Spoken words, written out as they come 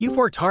You've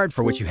worked hard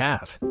for what you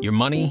have. Your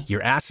money,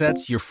 your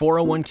assets, your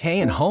 401k,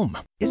 and home.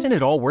 Isn't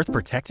it all worth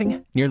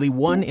protecting? Nearly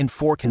 1 in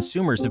 4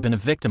 consumers have been a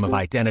victim of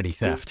identity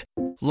theft.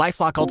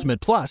 LifeLock Ultimate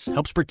Plus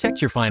helps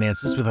protect your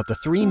finances with up to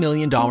 $3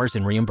 million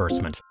in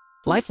reimbursement.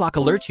 LifeLock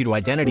alerts you to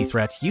identity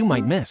threats you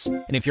might miss.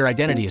 And if your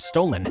identity is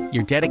stolen,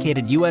 your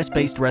dedicated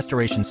U.S.-based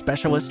restoration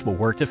specialist will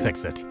work to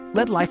fix it.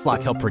 Let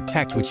LifeLock help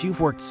protect what you've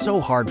worked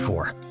so hard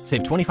for.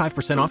 Save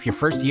 25% off your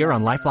first year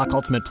on LifeLock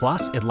Ultimate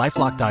Plus at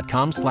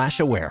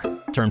LifeLock.com/aware.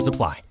 Terms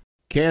apply.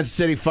 Kansas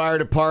City Fire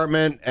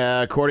Department,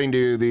 according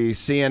to the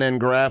CNN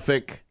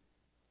graphic,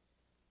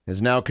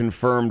 has now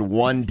confirmed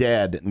 1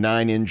 dead,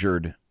 9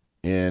 injured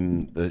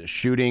in the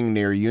shooting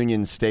near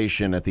Union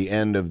Station at the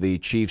end of the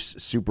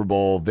Chiefs Super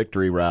Bowl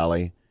victory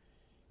rally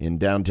in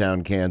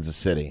downtown Kansas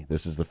City.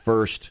 This is the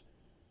first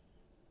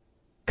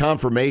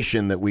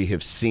confirmation that we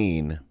have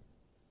seen.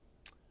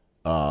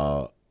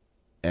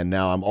 And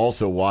now I'm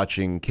also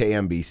watching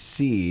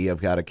KMBC.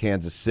 I've got a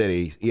Kansas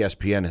City.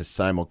 ESPN has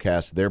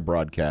simulcast their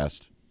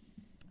broadcast.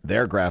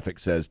 Their graphic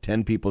says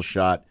 10 people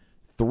shot,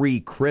 3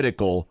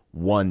 critical,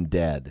 1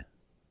 dead.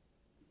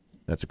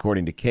 That's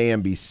according to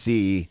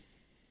KMBC,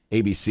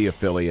 ABC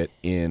affiliate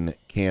in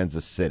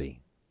Kansas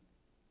City.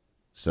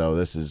 So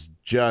this is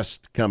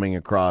just coming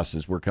across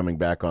as we're coming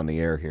back on the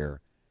air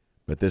here.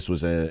 But this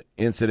was an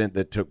incident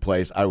that took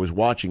place. I was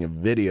watching a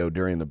video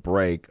during the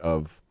break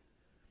of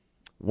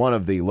one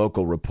of the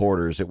local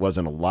reporters. It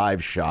wasn't a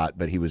live shot,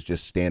 but he was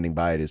just standing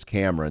by at his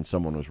camera and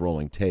someone was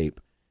rolling tape.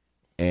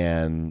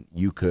 And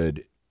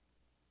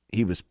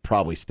he was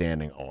probably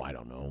standing, I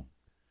don't know,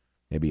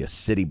 maybe a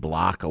city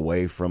block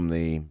away from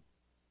the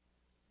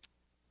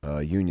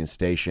Union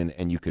Station,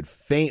 and you could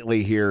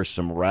faintly hear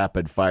some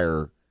rapid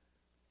fire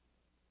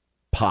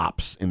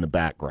pops in the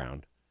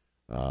background,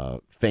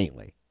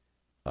 faintly.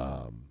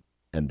 And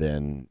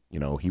then,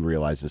 he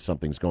realizes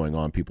something's going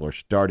on. People are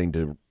starting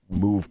to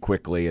move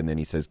quickly, and then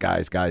he says,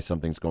 guys,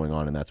 something's going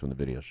on, and that's when the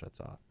video shuts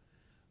off.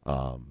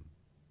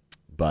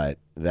 But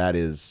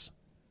that's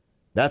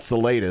the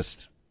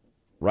latest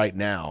right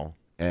now,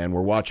 and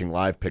we're watching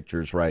live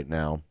pictures right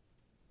now.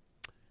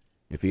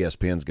 If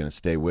ESPN's going to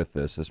stay with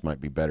this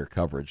might be better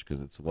coverage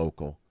because it's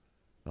local.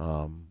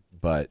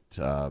 But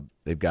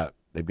they've got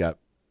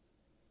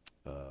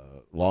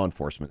law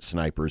enforcement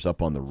snipers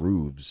up on the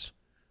roofs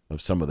of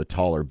some of the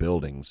taller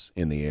buildings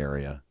in the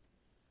area.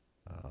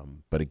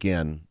 But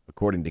again,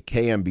 according to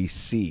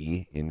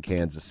KMBC in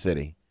Kansas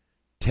City,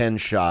 10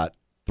 shot,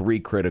 3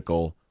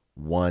 critical,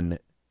 1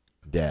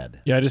 dead.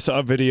 Yeah, I just saw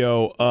a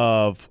video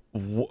of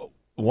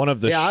one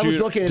of the I was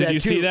looking at Did that you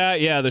too. see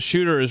that? Yeah, the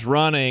shooter is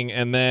running,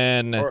 and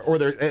then or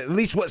they're at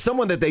least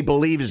someone that they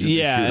believe is the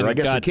shooter. I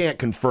guess we can't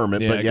confirm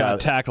it, but got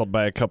tackled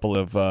by a couple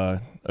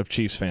of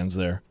Chiefs fans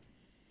there.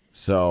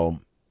 So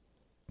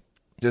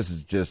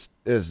this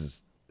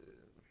is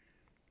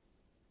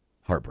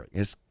heartbreaking.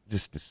 It's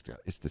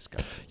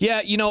disgusting.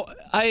 Yeah,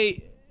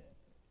 I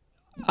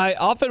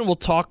often will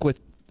talk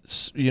with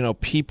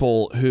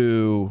people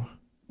who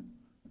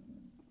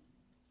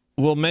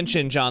will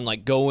mention, John,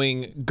 like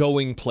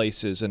going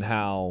places and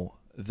how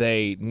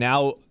they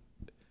now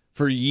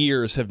for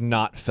years have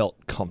not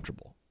felt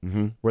comfortable.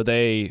 Mm-hmm.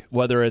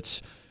 Whether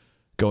it's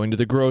going to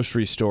the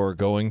grocery store,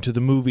 going to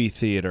the movie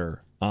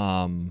theater,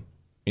 and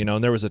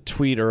there was a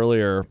tweet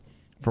earlier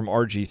from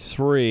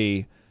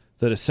RG3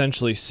 that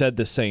essentially said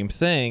the same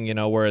thing,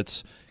 where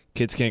it's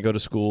kids can't go to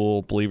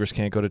school, believers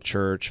can't go to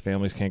church,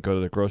 families can't go to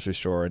the grocery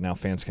store, and now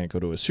fans can't go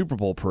to a Super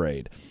Bowl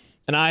parade.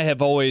 And I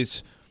have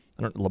always,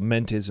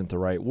 lament isn't the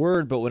right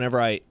word, but whenever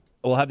I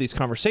will have these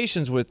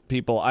conversations with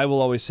people, I will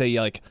always say,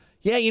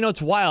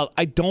 it's wild.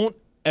 I don't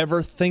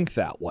ever think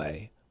that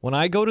way. When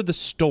I go to the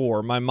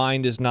store, my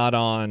mind is not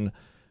on,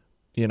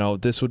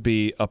 this would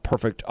be a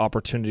perfect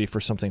opportunity for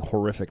something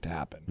horrific to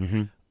happen.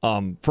 Mm-hmm.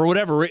 For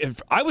whatever,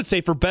 I would say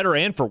for better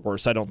and for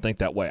worse, I don't think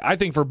that way. I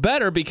think for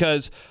better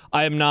because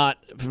I am not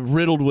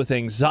riddled with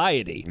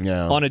anxiety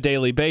on a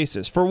daily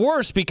basis. For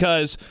worse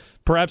because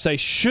perhaps I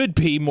should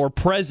be more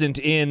present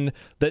in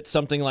that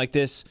something like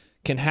this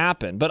can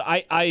happen. But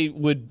I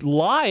would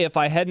lie if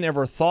I hadn't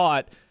ever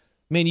thought,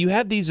 man, you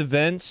have these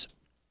events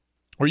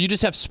or you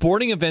just have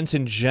sporting events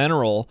in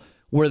general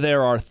where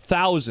there are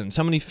thousands.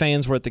 How many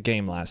fans were at the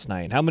game last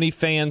night? How many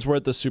fans were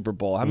at the Super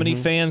Bowl? How many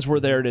fans were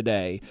there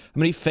today? How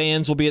many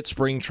fans will be at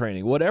spring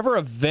training? Whatever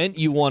event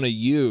you want to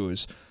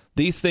use,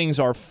 these things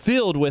are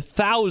filled with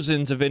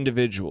thousands of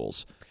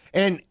individuals.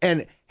 And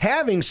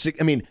having,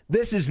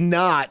 this is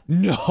not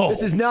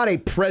a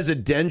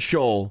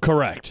presidential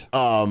correct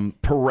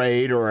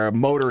parade or a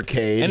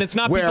motorcade, and it's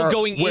not people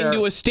going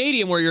into a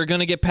stadium where you're going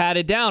to get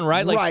patted down,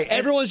 right? Like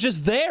everyone's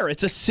just there.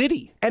 It's a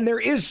city, and there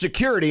is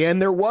security,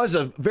 and there was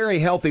a very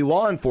healthy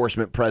law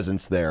enforcement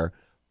presence there.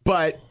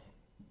 But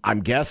I'm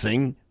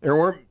guessing there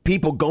weren't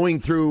people going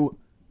through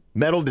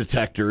metal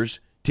detectors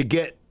to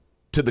get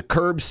to the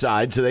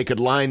curbside so they could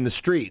line the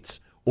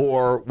streets,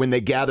 or when they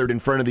gathered in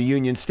front of the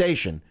Union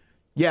Station.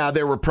 Yeah,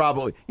 there were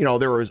probably,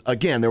 there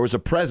was a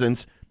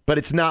presence, but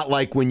it's not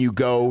like when you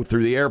go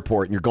through the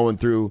airport and you're going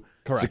through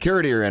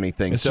security or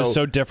anything. It's just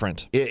so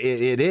different.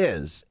 It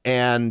is.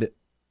 And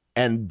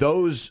And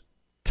those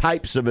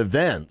types of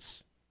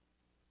events,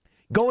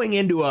 going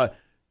into a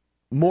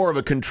more of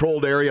a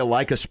controlled area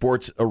like a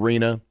sports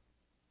arena,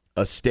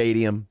 a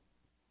stadium,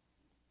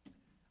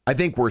 I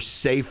think we're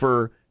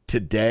safer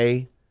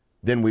today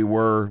than we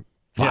were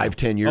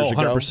 5-10 years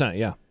ago. 100%,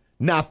 yeah.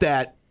 Not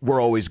that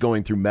we're always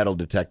going through metal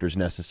detectors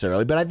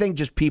necessarily, but I think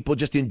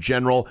just in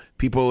general,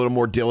 people are a little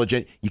more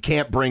diligent. You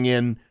can't bring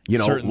in,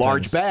 certain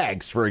large things.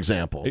 bags, for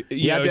example.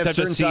 You have to have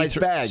certain size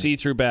bags.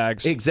 See-through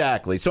bags.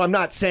 Exactly. So I'm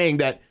not saying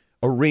that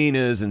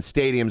arenas and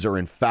stadiums are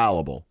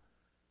infallible,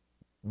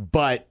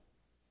 but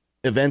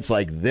events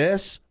like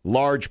this,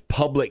 large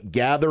public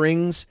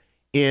gatherings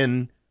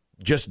in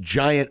just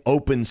giant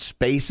open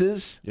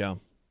spaces. Yeah.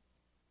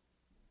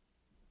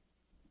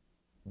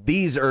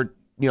 These are,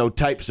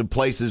 types of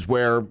places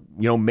where,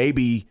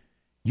 maybe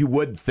you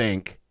would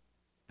think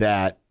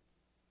that,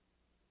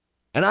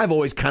 and I've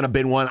always kind of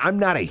been one, I'm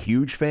not a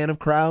huge fan of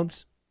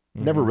crowds.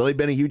 Never really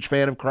been a huge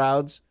fan of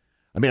crowds.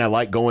 I mean, I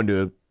like going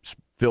to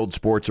filled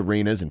sports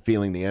arenas and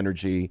feeling the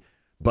energy,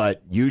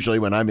 but usually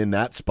when I'm in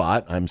that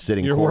spot, I'm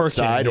sitting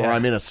courtside or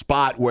I'm in a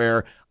spot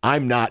where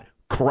I'm not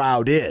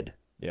crowded.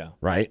 Yeah.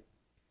 Right?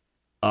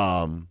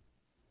 But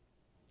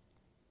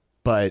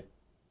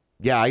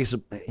yeah, I used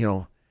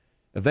to,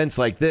 events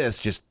like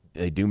this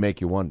they do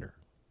make you wonder.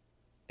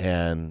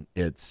 And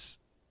it's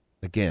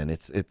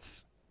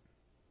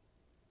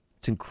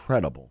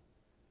incredible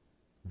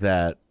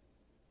that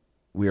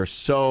we are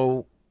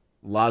so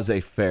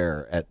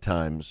laissez-faire at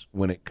times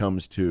when it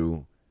comes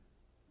to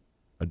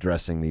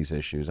addressing these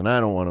issues. And I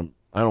don't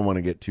want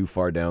to get too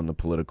far down the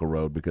political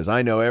road because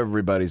I know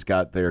everybody's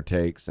got their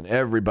takes and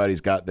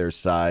everybody's got their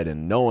side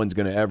and no one's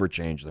going to ever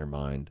change their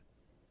mind.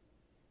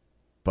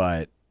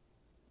 But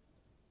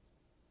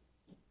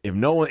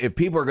if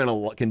people are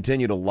going to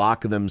continue to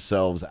lock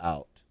themselves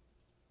out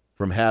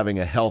from having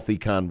a healthy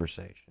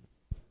conversation,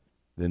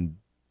 then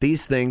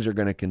these things are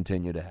going to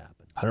continue to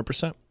happen.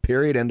 100%.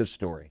 Period. End of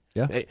story.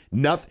 Yeah.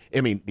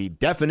 The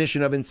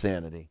definition of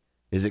insanity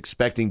is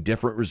expecting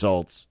different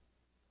results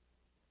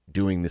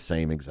doing the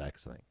same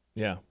exact thing.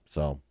 Yeah.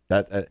 So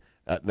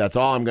that's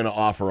all I'm going to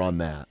offer on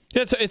that.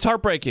 Yeah, it's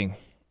heartbreaking.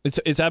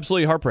 It's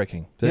absolutely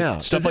heartbreaking.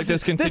 Stuff like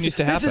this continues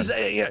to happen.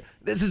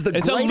 This is the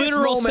greatest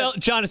moment.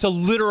 John, it's a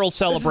literal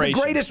celebration. This is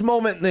the greatest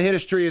moment in the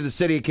history of the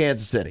city of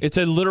Kansas City. It's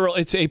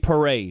a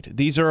parade.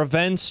 These are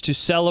events to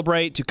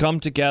celebrate, to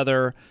come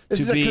together. This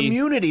is a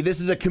community.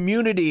 This is a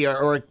community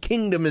or a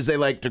kingdom, as they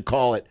like to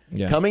call it,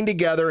 coming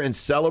together and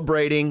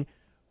celebrating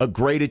a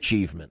great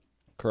achievement.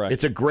 Correct.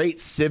 It's a great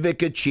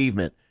civic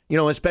achievement,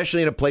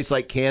 especially in a place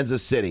like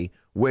Kansas City,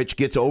 which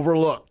gets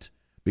overlooked.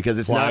 Because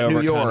it's not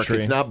New York, country.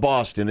 It's not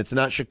Boston, it's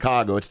not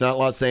Chicago, it's not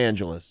Los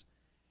Angeles.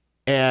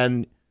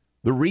 And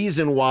the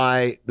reason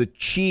why the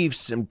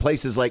Chiefs in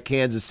places like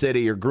Kansas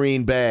City or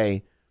Green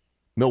Bay,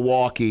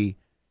 Milwaukee,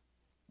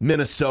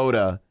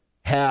 Minnesota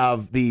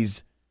have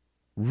these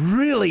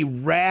really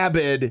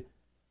rabid,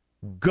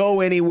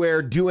 go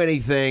anywhere, do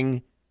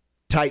anything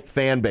type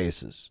fan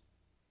bases.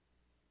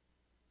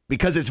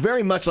 Because it's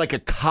very much like a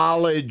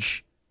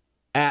college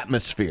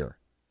atmosphere.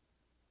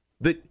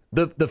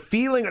 The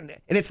feeling,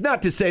 and it's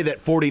not to say that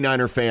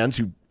 49er fans,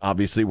 who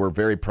obviously were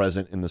very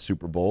present in the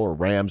Super Bowl, or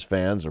Rams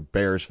fans or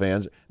Bears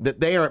fans, that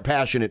they aren't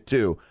passionate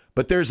too.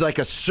 But there's like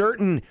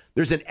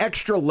there's an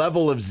extra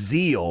level of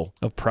zeal,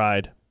 of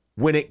pride,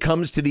 when it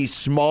comes to these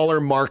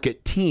smaller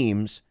market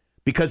teams,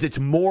 because it's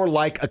more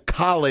like a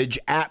college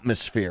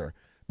atmosphere.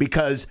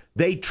 Because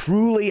they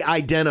truly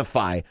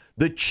identify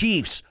the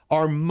Chiefs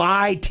are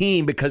my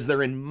team because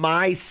they're in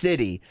my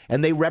city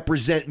and they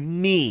represent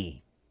me.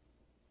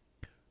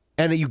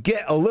 And you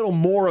get a little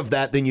more of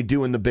that than you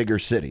do in the bigger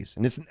cities.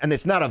 And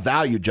it's not a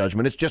value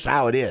judgment. It's just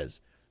how it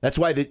is. That's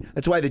why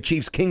the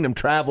Chiefs' kingdom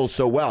travels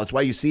so well. It's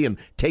why you see him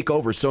take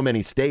over so many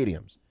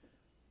stadiums.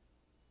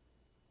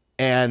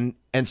 And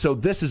so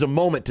this is a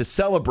moment to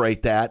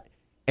celebrate that.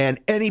 And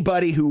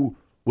anybody who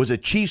was a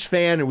Chiefs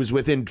fan and was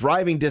within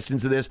driving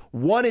distance of this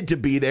wanted to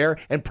be there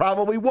and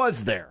probably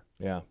was there.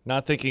 Yeah,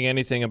 not thinking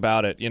anything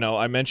about it.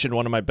 I mentioned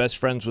one of my best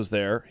friends was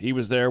there. He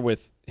was there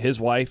with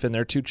his wife and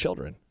their 2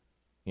 children.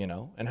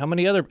 And how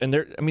many other, and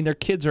their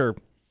kids are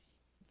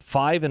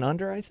 5 and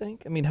under, I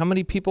think. How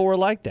many people were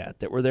like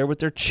that were there with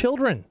their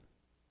children?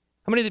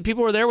 How many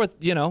people were there with,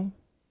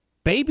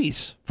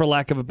 babies, for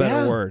lack of a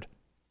better word?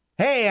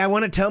 Hey, I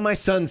want to tell my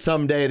son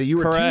someday that you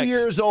were Correct. 2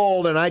 years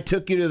old and I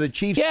took you to the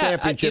Chiefs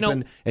championship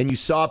and you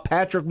saw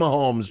Patrick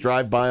Mahomes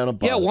drive by on a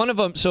bus. Yeah, one of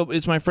them, so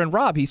it's my friend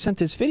Rob. He sent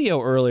this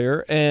video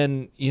earlier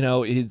and,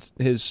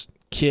 his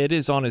kid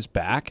is on his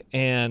back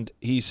and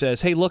he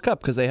says, hey, look up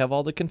because they have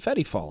all the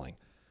confetti falling.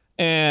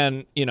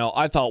 And,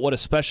 I thought what a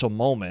special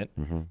moment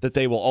that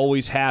they will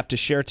always have to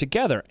share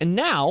together. And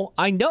now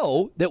I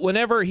know that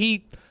whenever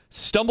he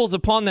stumbles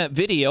upon that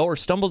video or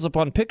stumbles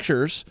upon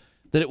pictures,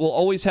 that it will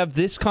always have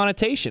this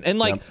connotation.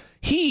 And,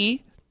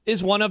 he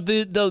is one of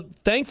the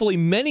thankfully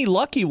many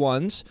lucky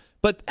ones,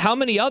 but how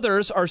many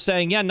others are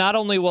saying, yeah, not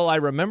only will I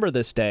remember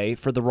this day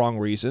for the wrong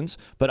reasons,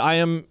 but I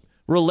am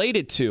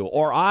related to,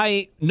 or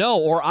I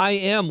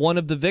am one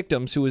of the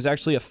victims who was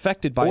actually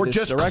affected by this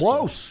directive. Or just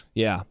close.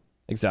 Yeah,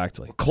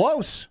 exactly.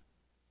 Close.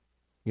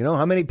 You know,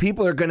 how many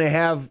people are going to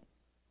have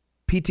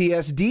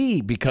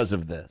PTSD because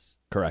of this?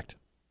 Correct.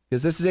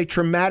 Because this is a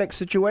traumatic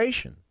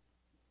situation.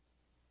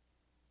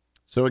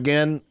 So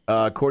again,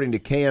 according to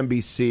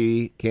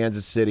KMBC,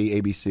 Kansas City,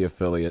 ABC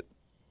affiliate,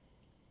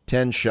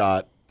 10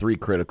 shot, 3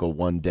 critical,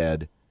 1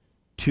 dead.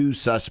 2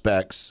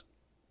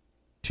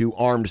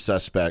 armed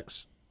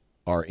suspects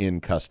are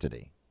in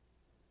custody.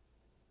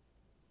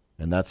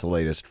 And that's the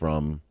latest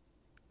from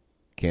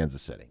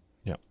Kansas City.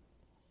 Yep.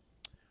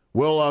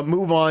 We'll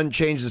move on,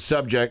 change the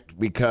subject,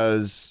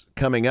 because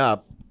coming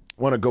up,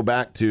 I want to go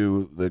back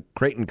to the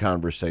Creighton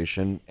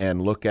conversation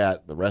and look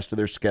at the rest of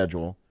their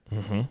schedule.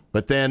 Mm-hmm.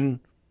 But then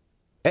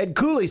Ed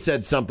Cooley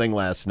said something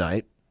last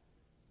night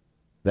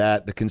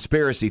that the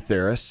conspiracy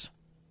theorists...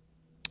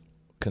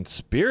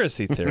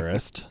 Conspiracy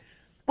theorist?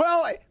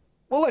 Well,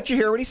 we'll let you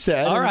hear what he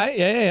said. All right,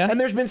 yeah. And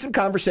there's been some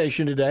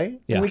conversation today,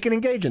 yeah. And we can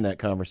engage in that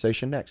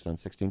conversation next on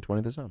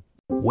 1620 The Zone.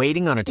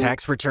 Waiting on a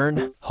tax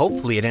return?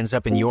 Hopefully it ends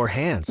up in your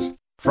hands.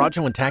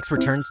 Fraudulent tax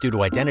returns due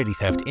to identity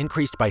theft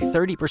increased by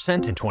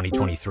 30% in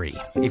 2023.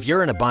 If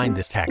you're in a bind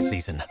this tax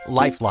season,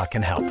 LifeLock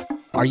can help.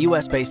 Our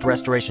U.S.-based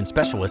restoration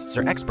specialists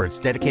are experts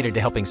dedicated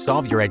to helping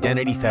solve your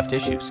identity theft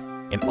issues.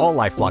 And all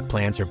LifeLock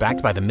plans are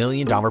backed by the $1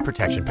 Million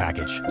Protection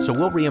Package. So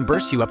we'll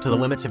reimburse you up to the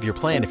limits of your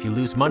plan if you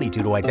lose money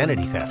due to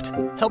identity theft.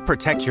 Help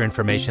protect your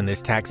information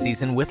this tax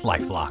season with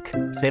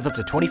LifeLock. Save up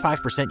to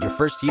 25% your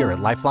first year at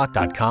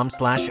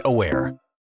LifeLock.com/aware.